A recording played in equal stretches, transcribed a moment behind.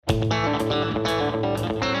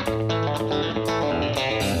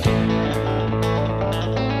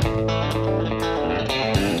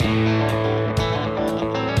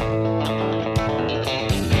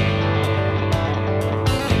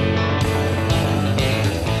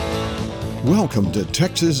Welcome to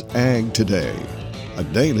Texas Ag Today, a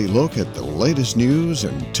daily look at the latest news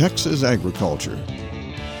in Texas agriculture.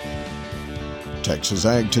 Texas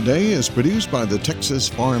Ag Today is produced by the Texas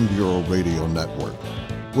Farm Bureau Radio Network,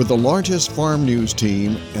 with the largest farm news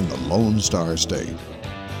team in the Lone Star State.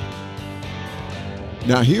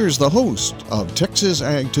 Now here's the host of Texas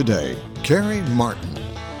Ag Today, Carrie Martin.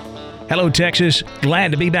 Hello, Texas.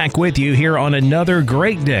 Glad to be back with you here on another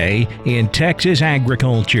great day in Texas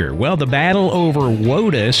agriculture. Well, the battle over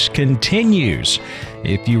WOTUS continues.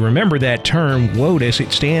 If you remember that term, WOTUS,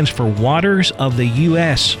 it stands for Waters of the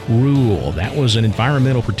U.S. rule. That was an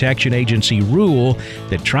Environmental Protection Agency rule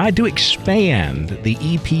that tried to expand the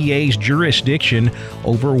EPA's jurisdiction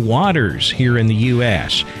over waters here in the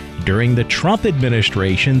U.S. During the Trump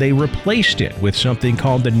administration, they replaced it with something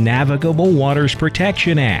called the Navigable Waters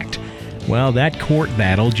Protection Act. Well, that court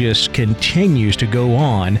battle just continues to go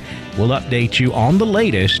on. We'll update you on the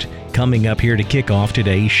latest coming up here to kick off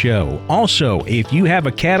today's show. Also, if you have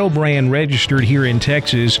a cattle brand registered here in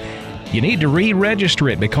Texas, you need to re-register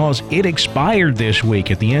it because it expired this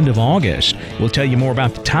week at the end of August. We'll tell you more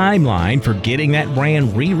about the timeline for getting that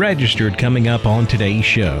brand re-registered coming up on today's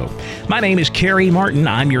show. My name is Carrie Martin.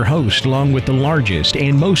 I'm your host, along with the largest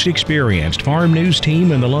and most experienced farm news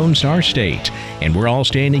team in the Lone Star State. And we're all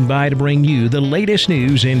standing by to bring you the latest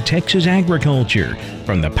news in Texas agriculture,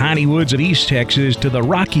 from the piney woods of East Texas to the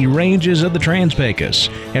rocky ranges of the Trans-Pecos,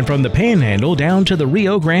 and from the Panhandle down to the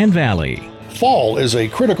Rio Grande Valley. Fall is a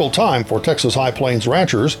critical time for Texas High Plains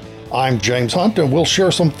ranchers. I'm James Hunt, and we'll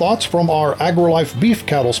share some thoughts from our AgriLife beef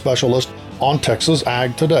cattle specialist on Texas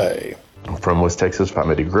Ag Today. From West Texas,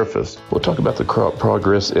 I'm Eddie Griffiths. We'll talk about the crop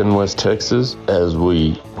progress in West Texas as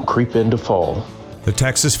we creep into fall. The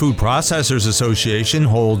Texas Food Processors Association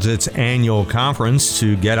holds its annual conference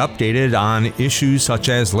to get updated on issues such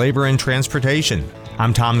as labor and transportation.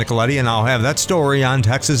 I'm Tom Nicoletti, and I'll have that story on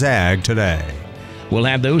Texas Ag Today. We'll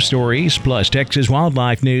have those stories, plus Texas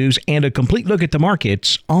wildlife news, and a complete look at the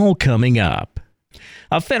markets, all coming up.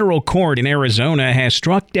 A federal court in Arizona has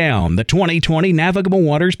struck down the 2020 Navigable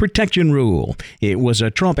Waters Protection Rule. It was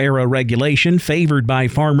a Trump-era regulation favored by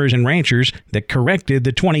farmers and ranchers that corrected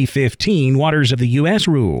the 2015 Waters of the U.S.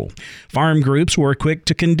 rule. Farm groups were quick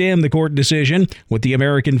to condemn the court decision, with the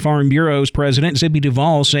American Farm Bureau's president, Zippy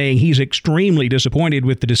Duvall, saying he's extremely disappointed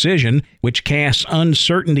with the decision, which casts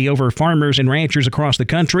uncertainty over farmers and ranchers across the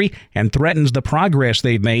country and threatens the progress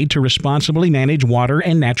they've made to responsibly manage water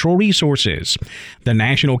and natural resources. The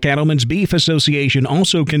National Cattlemen's Beef Association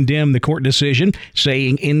also condemned the court decision,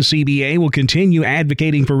 saying NCBA will continue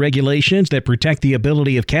advocating for regulations that protect the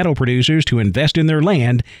ability of cattle producers to invest in their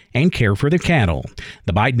land and care for their cattle.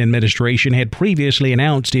 The Biden administration had previously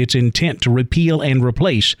announced its intent to repeal and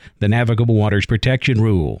replace the Navigable Waters Protection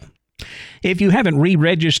Rule. If you haven't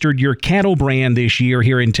re-registered your cattle brand this year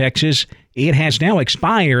here in Texas, it has now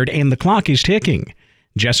expired and the clock is ticking.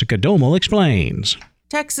 Jessica Domel explains.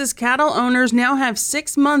 Texas cattle owners now have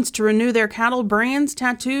 6 months to renew their cattle brands,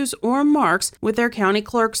 tattoos, or marks with their county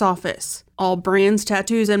clerk's office. All brands,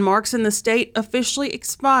 tattoos, and marks in the state officially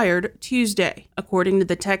expired Tuesday. According to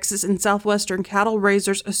the Texas and Southwestern Cattle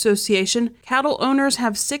Raisers Association, cattle owners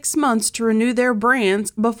have 6 months to renew their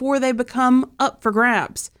brands before they become up for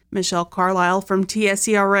grabs. Michelle Carlisle from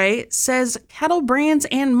TSCRA says cattle brands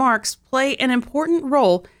and marks play an important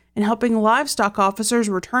role in helping livestock officers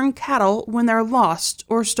return cattle when they're lost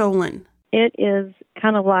or stolen. It is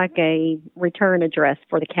kind of like a return address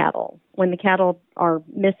for the cattle. When the cattle are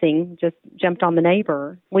missing, just jumped on the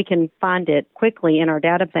neighbor, we can find it quickly in our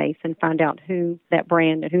database and find out who that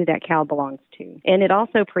brand and who that cow belongs to. And it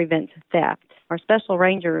also prevents theft. Our special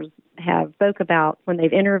rangers have spoke about when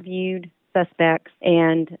they've interviewed suspects,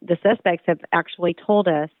 and the suspects have actually told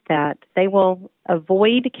us that they will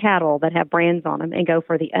avoid cattle that have brands on them and go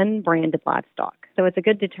for the unbranded livestock. So it's a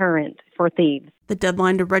good deterrent for thieves. The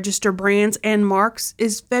deadline to register brands and marks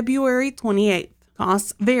is February 28th.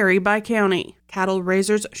 Costs vary by county. Cattle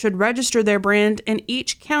raisers should register their brand in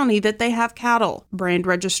each county that they have cattle. Brand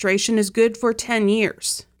registration is good for 10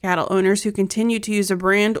 years. Cattle owners who continue to use a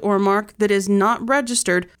brand or mark that is not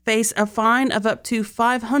registered face a fine of up to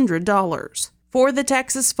 $500. For the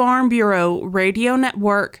Texas Farm Bureau Radio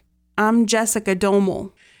Network, I'm Jessica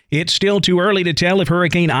Domel. It's still too early to tell if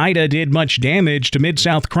Hurricane Ida did much damage to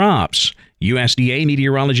Mid-South crops. USDA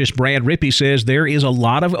meteorologist Brad Rippey says there is a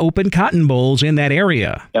lot of open cotton bolls in that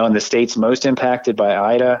area. Now, in the states most impacted by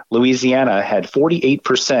Ida, Louisiana had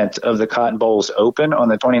 48% of the cotton bolls open on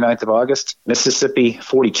the 29th of August, Mississippi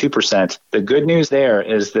 42%. The good news there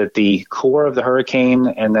is that the core of the hurricane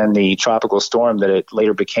and then the tropical storm that it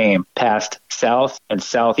later became passed south and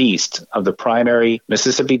southeast of the primary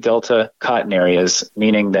Mississippi Delta cotton areas,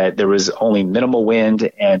 meaning that there was only minimal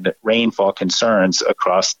wind and rainfall concerns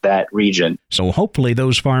across that region. So hopefully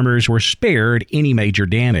those farmers were spared any major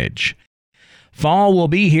damage. Fall will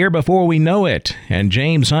be here before we know it, and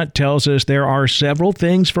James Hunt tells us there are several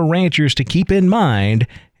things for ranchers to keep in mind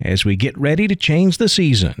as we get ready to change the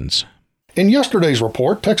seasons. In yesterday's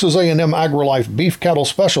report, Texas A&M AgriLife beef cattle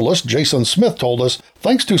specialist Jason Smith told us,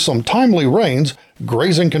 thanks to some timely rains,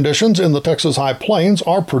 grazing conditions in the Texas High Plains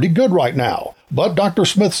are pretty good right now. But Dr.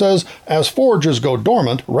 Smith says as forages go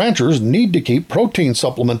dormant, ranchers need to keep protein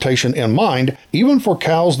supplementation in mind, even for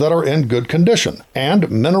cows that are in good condition. And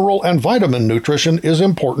mineral and vitamin nutrition is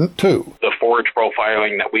important too. The forage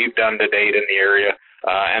profiling that we've done to date in the area,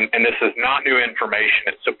 and this is not new information.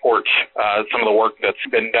 It supports some of the work that's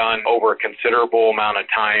been done over a considerable amount of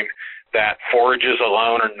time, that forages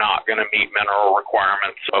alone are not going to meet mineral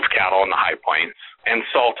requirements of cattle in the high plains. And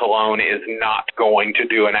salt alone is not going to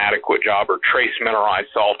do an adequate job, or trace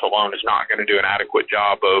mineralized salt alone is not going to do an adequate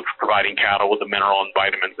job of providing cattle with the mineral and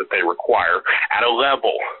vitamins that they require at a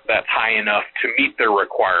level that's high enough to meet their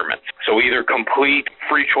requirements. So either complete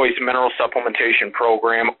free choice mineral supplementation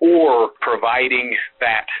program or providing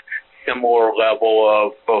that similar level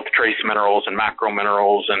of both trace minerals and macro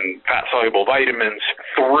minerals and fat-soluble vitamins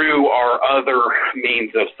through our other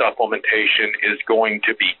means of supplementation is going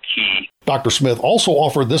to be key. Dr. Smith also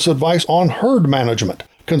offered this advice on herd management.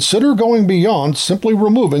 Consider going beyond simply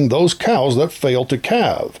removing those cows that fail to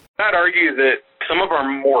calve. I'd argue that some of our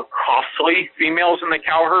more costly females in the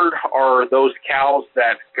cow herd are those cows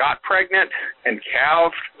that got pregnant and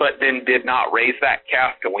calved, but then did not raise that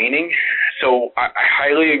calf to weaning. So I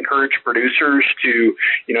highly encourage producers to,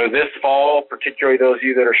 this fall, particularly those of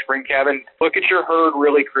you that are spring calving, look at your herd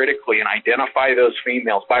really critically and identify those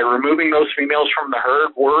females. By removing those females from the herd,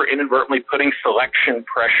 we're inadvertently putting selection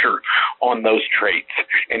pressure on those traits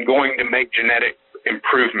and going to make genetic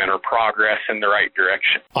improvement or progress in the right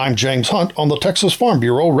direction. I'm James Hunt on the Texas Farm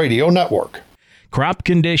Bureau Radio Network. Crop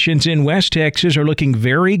conditions in West Texas are looking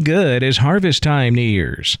very good as harvest time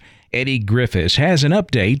nears. Eddie Griffiths has an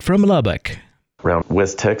update from Lubbock. Around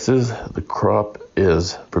West Texas, the crop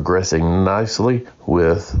is progressing nicely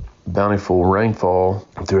with bountiful rainfall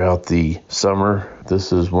throughout the summer.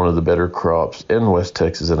 This is one of the better crops in West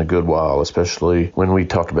Texas in a good while, especially when we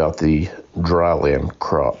talk about the dryland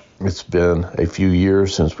crop. It's been a few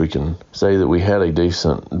years since we can say that we had a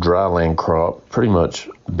decent dryland crop, pretty much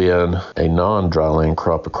been a non-dryland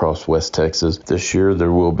crop across West Texas. This year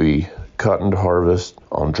there will be cotton to harvest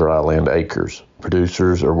on dryland acres.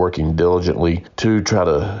 Producers are working diligently to try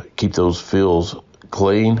to keep those fields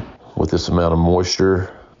clean. With this amount of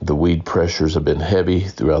moisture, the weed pressures have been heavy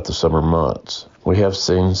throughout the summer months. We have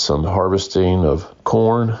seen some harvesting of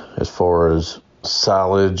corn as far as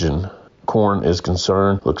silage and corn is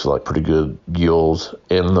concerned. Looks like pretty good yields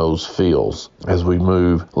in those fields. As we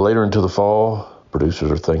move later into the fall,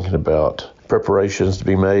 producers are thinking about preparations to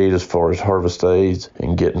be made as far as harvest aids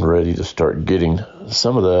and getting ready to start getting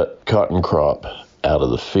some of that cotton crop out of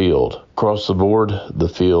the field. Across the board, the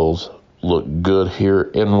fields look good here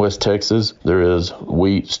in West Texas. There is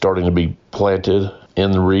wheat starting to be planted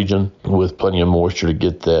in the region with plenty of moisture to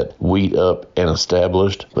get that wheat up and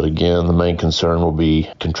established. But again, the main concern will be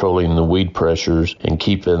controlling the weed pressures and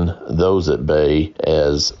keeping those at bay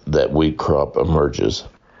as that wheat crop emerges.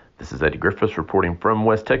 This is Eddie Griffiths reporting from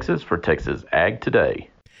West Texas for Texas Ag Today.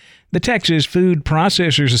 The Texas Food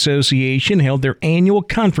Processors Association held their annual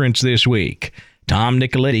conference this week. Tom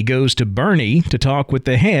Nicoletti goes to Boerne to talk with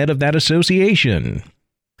the head of that association.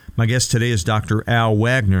 My guest today is Dr. Al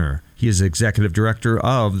Wagner. He is Executive Director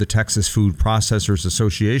of the Texas Food Processors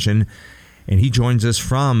Association, and he joins us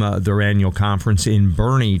from their annual conference in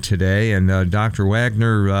Boerne today. And Dr.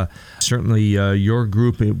 Wagner, certainly your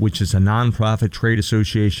group, which is a nonprofit trade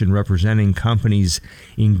association representing companies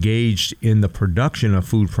engaged in the production of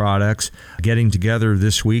food products, getting together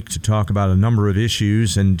this week to talk about a number of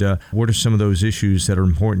issues. And what are some of those issues that are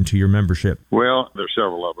important to your membership? Well, there's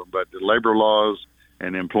several of them, but the labor laws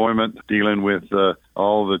and employment, dealing with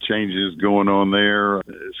all the changes going on there,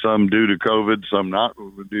 some due to COVID, some not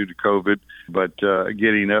due to COVID, but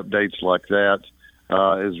getting updates like that.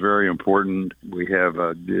 is very important. We have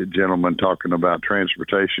a gentleman talking about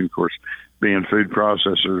transportation, of course, being food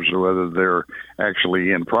processors, or whether they're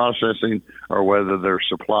actually in processing or whether they're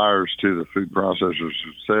suppliers to the food processors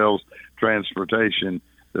themselves. Transportation,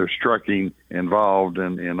 there's trucking involved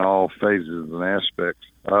in all phases and aspects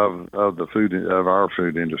of our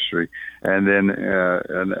food industry. And then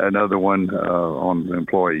another one on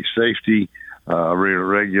employee safety,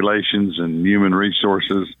 regulations and human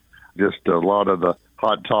resources, just a lot of the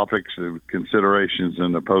hot topics of considerations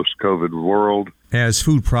in the post-COVID world. As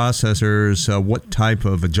food processors, what type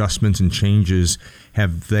of adjustments and changes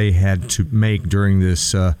have they had to make during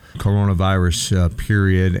this coronavirus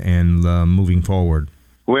period and moving forward?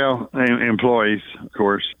 Well, employees, of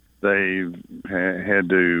course, they had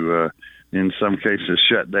to, in some cases,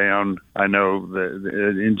 shut down. I know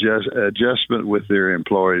that adjustment with their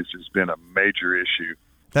employees has been a major issue.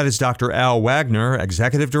 That is Dr. Al Wagner,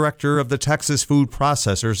 Executive Director of the Texas Food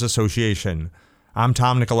Processors Association. I'm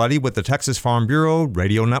Tom Nicoletti with the Texas Farm Bureau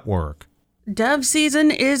Radio Network. Dove season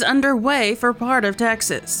is underway for part of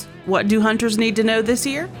Texas. What do hunters need to know this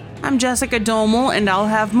year? I'm Jessica Domel, and I'll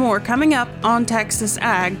have more coming up on Texas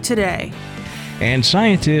Ag Today. And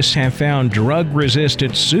scientists have found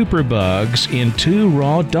drug-resistant superbugs in 2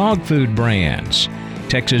 raw dog food brands.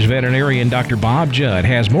 Texas veterinarian Dr. Bob Judd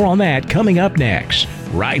has more on that coming up next,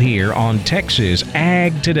 right here on Texas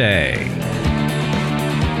Ag Today.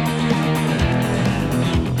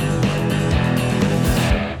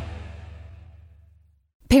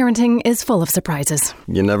 Parenting is full of surprises.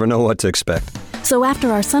 You never know what to expect. So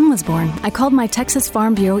after our son was born, I called my Texas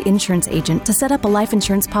Farm Bureau insurance agent to set up a life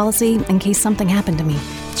insurance policy in case something happened to me.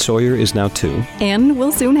 Sawyer is now 2. And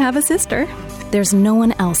we'll soon have a sister. There's no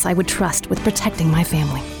one else I would trust with protecting my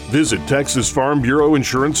family. Visit Texas Farm Bureau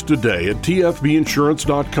Insurance today at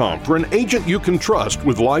tfbinsurance.com for an agent you can trust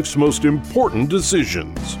with life's most important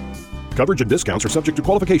decisions. Coverage and discounts are subject to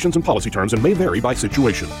qualifications and policy terms and may vary by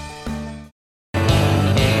situation.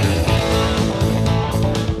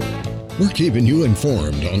 We're keeping you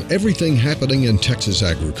informed on everything happening in Texas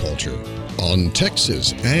agriculture on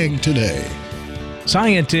Texas Ag Today.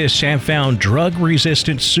 Scientists have found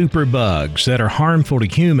drug-resistant superbugs that are harmful to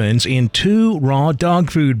humans in 2 raw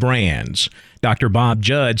dog food brands. Dr. Bob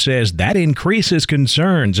Judd says that increases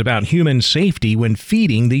concerns about human safety when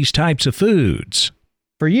feeding these types of foods.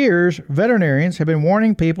 For years, veterinarians have been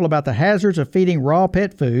warning people about the hazards of feeding raw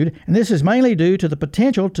pet food, and this is mainly due to the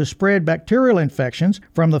potential to spread bacterial infections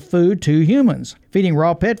from the food to humans. Feeding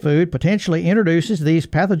raw pet food potentially introduces these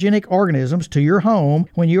pathogenic organisms to your home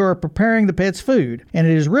when you are preparing the pet's food, and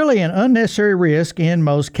it is really an unnecessary risk in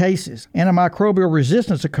most cases. Antimicrobial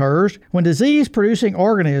resistance occurs when disease-producing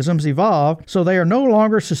organisms evolve so they are no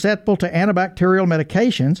longer susceptible to antibacterial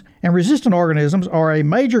medications, and resistant organisms are a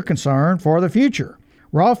major concern for the future.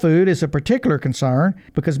 Raw food is a particular concern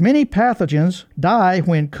because many pathogens die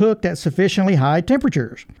when cooked at sufficiently high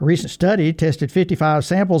temperatures. A recent study tested 55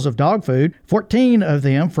 samples of dog food, 14 of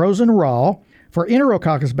them frozen raw, for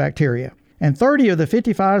Enterococcus bacteria, and 30 of the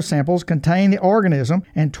 55 samples contained the organism,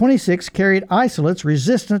 and 26 carried isolates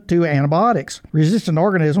resistant to antibiotics. Resistant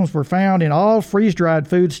organisms were found in all freeze-dried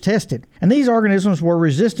foods tested, and these organisms were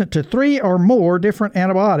resistant to 3 or more different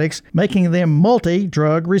antibiotics, making them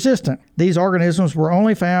multi-drug resistant. These organisms were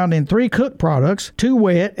only found in 3 cooked products, 2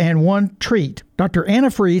 wet and 1 treat. Dr. Anna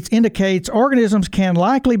Frietz indicates organisms can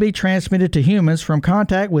likely be transmitted to humans from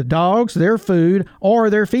contact with dogs, their food, or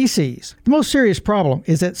their feces. The most serious problem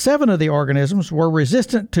is that 7 of the organisms were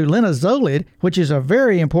resistant to linezolid, which is a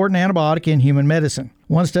very important antibiotic in human medicine.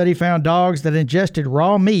 One study found dogs that ingested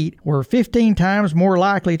raw meat were 15 times more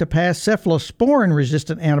likely to pass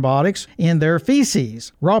cephalosporin-resistant antibiotics in their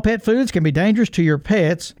feces. Raw pet foods can be dangerous to your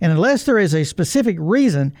pets, and unless there is a specific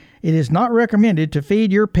reason, it is not recommended to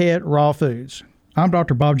feed your pet raw foods. I'm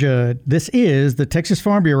Dr. Bob Judd. This is the Texas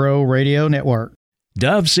Farm Bureau Radio Network.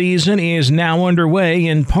 Dove season is now underway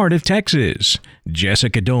in part of Texas.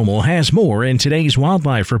 Jessica Domel has more in today's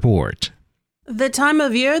Wildlife Report. The time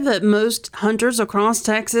of year that most hunters across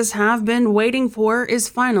Texas have been waiting for is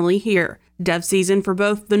finally here. Dove season for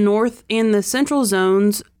both the north and the central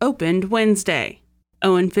zones opened Wednesday.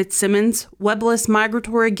 Owen Fitzsimmons, webless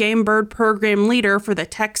migratory game bird program leader for the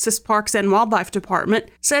Texas Parks and Wildlife Department,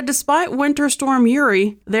 said despite Winter Storm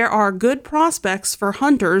Uri, there are good prospects for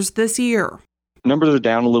hunters this year. Numbers are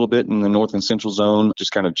down a little bit in the north and central zone,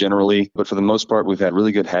 just kind of generally, but for the most part, we've had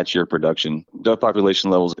really good hatch year production. Dove population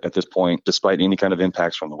levels at this point, despite any kind of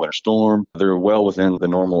impacts from the winter storm, they're well within the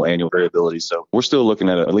normal annual variability. So we're still looking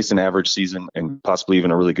at least an average season and possibly even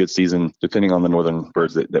a really good season, depending on the northern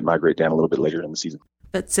birds that migrate down a little bit later in the season.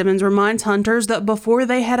 But Simmons reminds hunters that before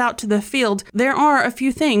they head out to the field, there are a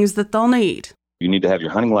few things that they'll need. You need to have your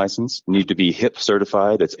hunting license. You need to be HIP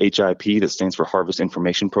certified. That's HIP. That stands for Harvest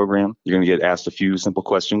Information Program. You're going to get asked a few simple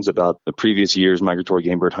questions about the previous year's migratory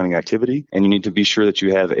game bird hunting activity. And you need to be sure that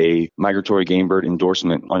you have a migratory game bird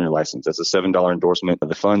endorsement on your license. That's a $7 endorsement.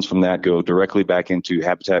 The funds from that go directly back into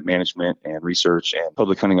habitat management and research and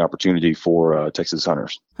public hunting opportunity for Texas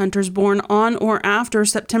hunters. Hunters born on or after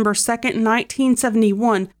September 2nd,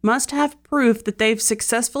 1971 must have proof that they've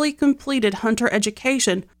successfully completed hunter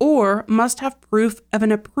education or must have proof of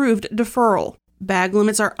an approved deferral. Bag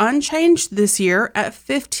limits are unchanged this year at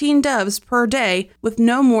 15 doves per day with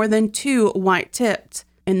no more than 2 white-tipped.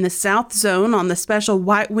 In the South Zone on the special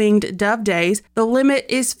white-winged dove days, the limit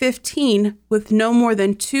is 15 with no more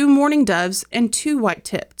than 2 mourning doves and 2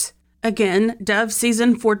 white-tipped. Again, dove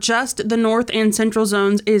season for just the North and Central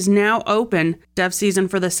zones is now open. Dove season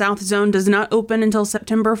for the South Zone does not open until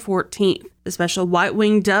September 14th. The special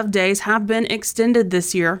white-winged dove days have been extended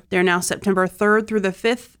this year. They're now September 3rd through the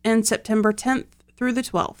 5th and September 10th through the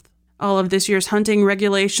 12th. All of this year's hunting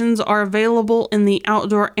regulations are available in the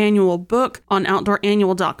Outdoor Annual book on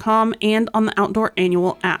OutdoorAnnual.com and on the Outdoor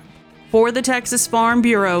Annual app. For the Texas Farm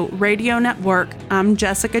Bureau Radio Network, I'm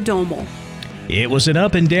Jessica Domel. It was an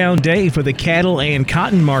up and down day for the cattle and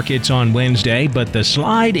cotton markets on Wednesday, but the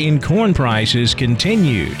slide in corn prices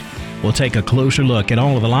continued. We'll take a closer look at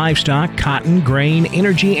all of the livestock, cotton, grain,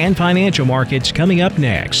 energy, and financial markets coming up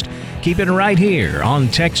next. Keep it right here on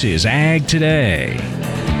Texas Ag Today.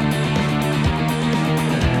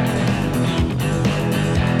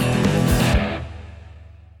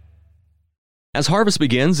 As harvest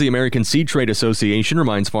begins, the American Seed Trade Association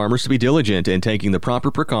reminds farmers to be diligent in taking the proper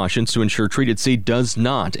precautions to ensure treated seed does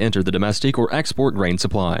not enter the domestic or export grain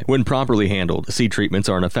supply. When properly handled, seed treatments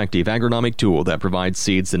are an effective agronomic tool that provides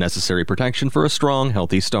seeds the necessary protection for a strong,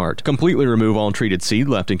 healthy start. Completely remove all treated seed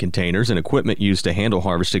left in containers and equipment used to handle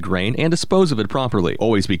harvested grain and dispose of it properly.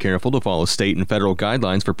 Always be careful to follow state and federal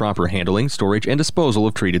guidelines for proper handling, storage, and disposal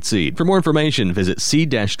of treated seed. For more information, visit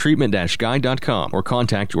seed-treatment-guide.com or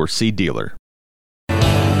contact your seed dealer.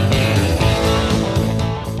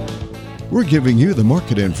 We're giving you the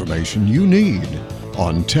market information you need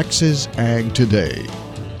on Texas Ag Today.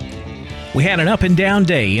 We had an up and down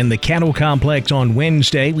day in the cattle complex on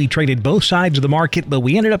Wednesday. We traded both sides of the market, but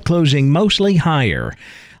we ended up closing mostly higher.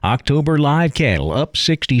 October live cattle up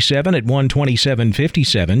 67 at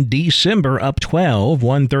 127.57. December up 12,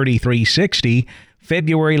 133.60.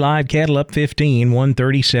 February live cattle up 15,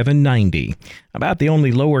 137.90. About the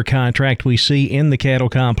only lower contract we see in the cattle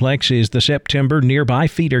complex is the September nearby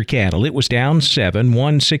feeder cattle. It was down 7,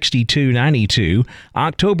 162.92.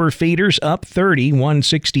 October feeders up 30,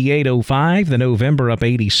 168.05. The November up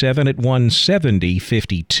 87 at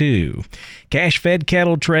 170.52. Cash fed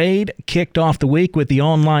cattle trade kicked off the week with the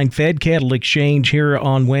online fed cattle exchange here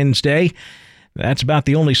on Wednesday. That's about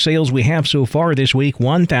the only sales we have so far this week.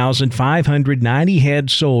 1,590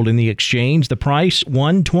 heads sold in the exchange. The price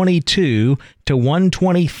 $122 to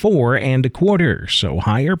 $124.25. So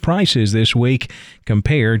higher prices this week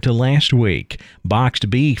compared to last week. Boxed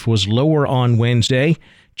beef was lower on Wednesday.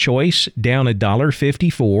 Choice down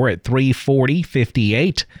 $1.54 at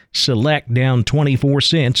 $340.58. Select down 24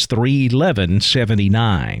 cents,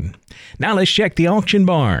 $311.79. Now let's check the auction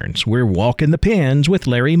barns. We're walking the pens with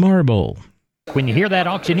Larry Marble. When you hear that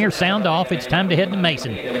auctioneer sound off, it's time to head to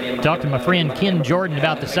Mason. Talked to my friend Ken Jordan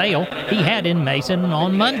about the sale he had in Mason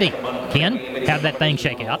on Monday. Ken, how'd that thing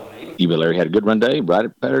shake out? Larry had a good run day, right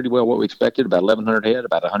pretty well what we expected, about 1,100 head,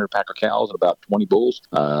 about 100 packer cows, and about 20 bulls.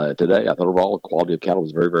 Today, I thought overall the quality of cattle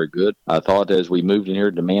was very, very good. I thought as we moved in here,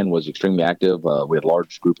 demand was extremely active. We had a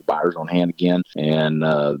large group of buyers on hand again, and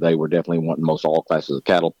they were definitely wanting most all classes of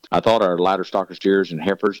cattle. I thought our lighter stocker steers and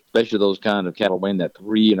heifers, especially those kind of cattle weighing that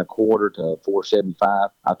 3 1/4 to 475,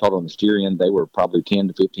 I thought on the steer end, they were probably $10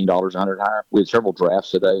 to $15 a hundred higher. We had several drafts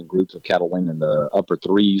today in groups of cattle weighing in the upper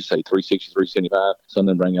threes, say 360, 375, some of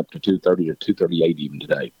them bring up to 230 to 238 even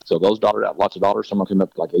today. So those dollars out, lots of dollars. Some of them came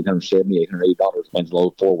up to like $870, $880, and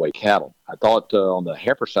low 4-weight cattle. I thought on the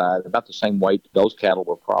heifer side, about the same weight. Those cattle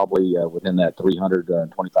were probably within that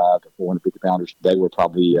 325 to 450 pounders. They were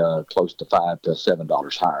probably close to $5 to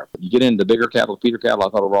 $7 higher. But you get into bigger cattle, feeder cattle, I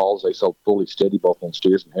thought overall they sold fully steady, both on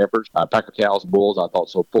steers and heifers. Packer cows and bulls, I thought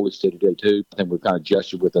sold fully steady today too. I think we've kind of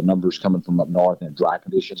adjusted with the numbers coming from up north and dry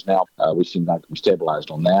conditions now. We seem like we stabilized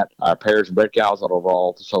on that. Our pairs and bred cows, I thought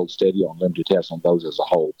overall sold steady on limited tests on those as a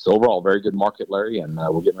whole. So overall, very good market, Larry, and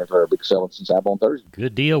we're getting ready for our big sale in Cincinnati on Thursday.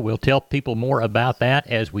 Good deal. We'll tell people people more about that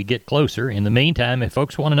as we get closer. In the meantime, if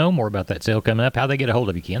folks want to know more about that sale coming up, how they get a hold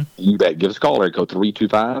of you, Ken? You bet. Give us a call, area code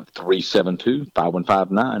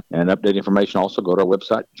 325-372-5159. And update information also, go to our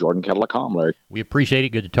website, jordancattle.com, Larry. We appreciate it.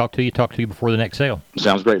 Good to talk to you. Talk to you before the next sale.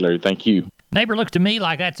 Sounds great, Larry. Thank you. Neighbor, looks to me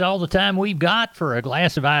like that's all the time we've got for a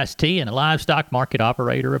glass of iced tea and a livestock market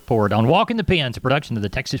operator report on Walking the Pens, a production of the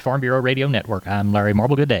Texas Farm Bureau Radio Network. I'm Larry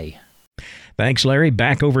Marble. Good day. Thanks, Larry.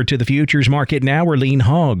 Back over to the futures market now, where lean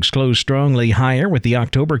hogs closed strongly higher with the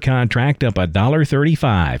October contract up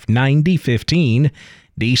 $1.35, 90.15.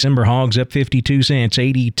 December hogs up 52 cents,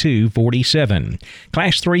 82.47.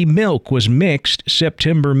 Class 3 milk was mixed.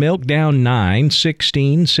 September milk down 9,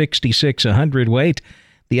 16.66 a hundredweight.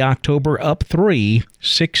 The October up 3,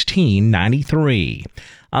 16.93.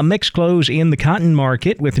 A mixed close in the cotton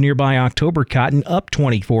market with nearby October cotton up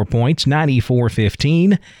 24 points,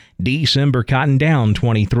 94.15. December cotton down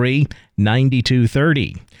 23,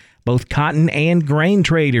 92.30. Both cotton and grain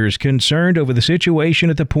traders concerned over the situation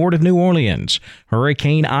at the Port of New Orleans.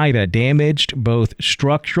 Hurricane Ida damaged both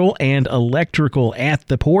structural and electrical at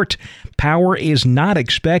the port. Power is not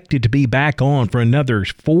expected to be back on for another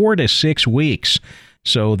 4 to 6 weeks.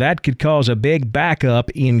 So that could cause a big backup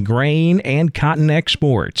in grain and cotton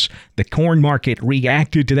exports. The corn market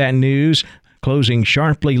reacted to that news, closing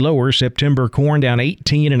sharply lower. September corn down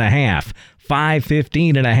 18.5,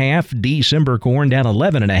 5.15.5. December corn down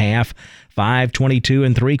 11.5,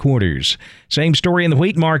 5.22 3/4. Same story in the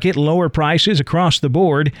wheat market. Lower prices across the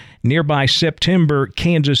board. Nearby September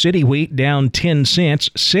Kansas City wheat down 10 cents,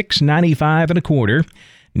 6.95 1/4.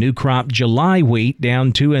 New crop July wheat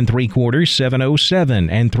down 2 3/4, 707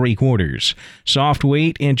 3/4. Soft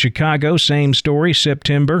wheat in Chicago, same story.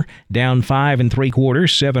 September down 5 3/4,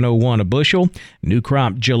 701 a bushel. New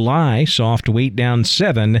crop July soft wheat down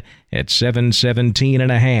 7 at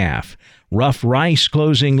 717.5. Rough rice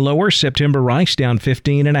closing lower. September rice down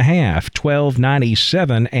 15.5,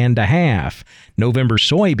 1297.5. November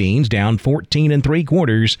soybeans down 14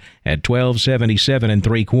 3/4 at 1277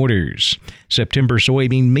 3/4. September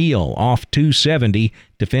soybean meal off 270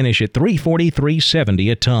 to finish at 343.70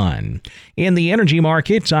 a ton. In the energy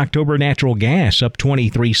markets, October natural gas up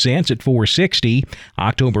 23 cents at 460.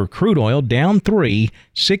 October crude oil down 3,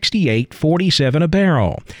 68.47 a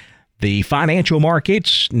barrel. The financial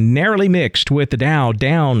markets narrowly mixed with the Dow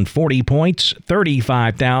down 40 points,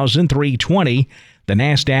 35,320. The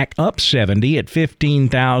Nasdaq up 70 at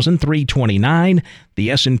 15,329. The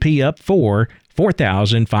S&P up 4,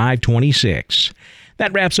 4,526.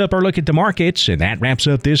 That wraps up our look at the markets, and that wraps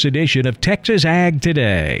up this edition of Texas Ag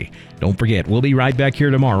Today. Don't forget, we'll be right back here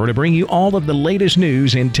tomorrow to bring you all of the latest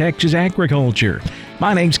news in Texas agriculture.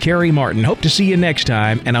 My name's Kerry Martin. Hope to see you next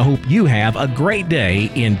time, and I hope you have a great day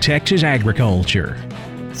in Texas agriculture.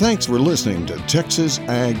 Thanks for listening to Texas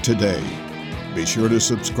Ag Today. Be sure to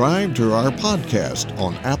subscribe to our podcast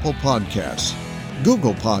on Apple Podcasts,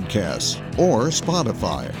 Google Podcasts, or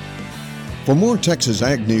Spotify. For more Texas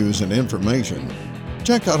Ag news and information,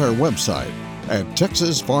 check out our website at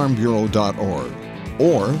texasfarmbureau.org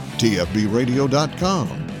or tfbradio.com.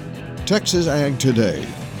 Texas Ag Today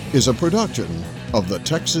is a production of the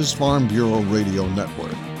Texas Farm Bureau Radio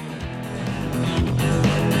Network.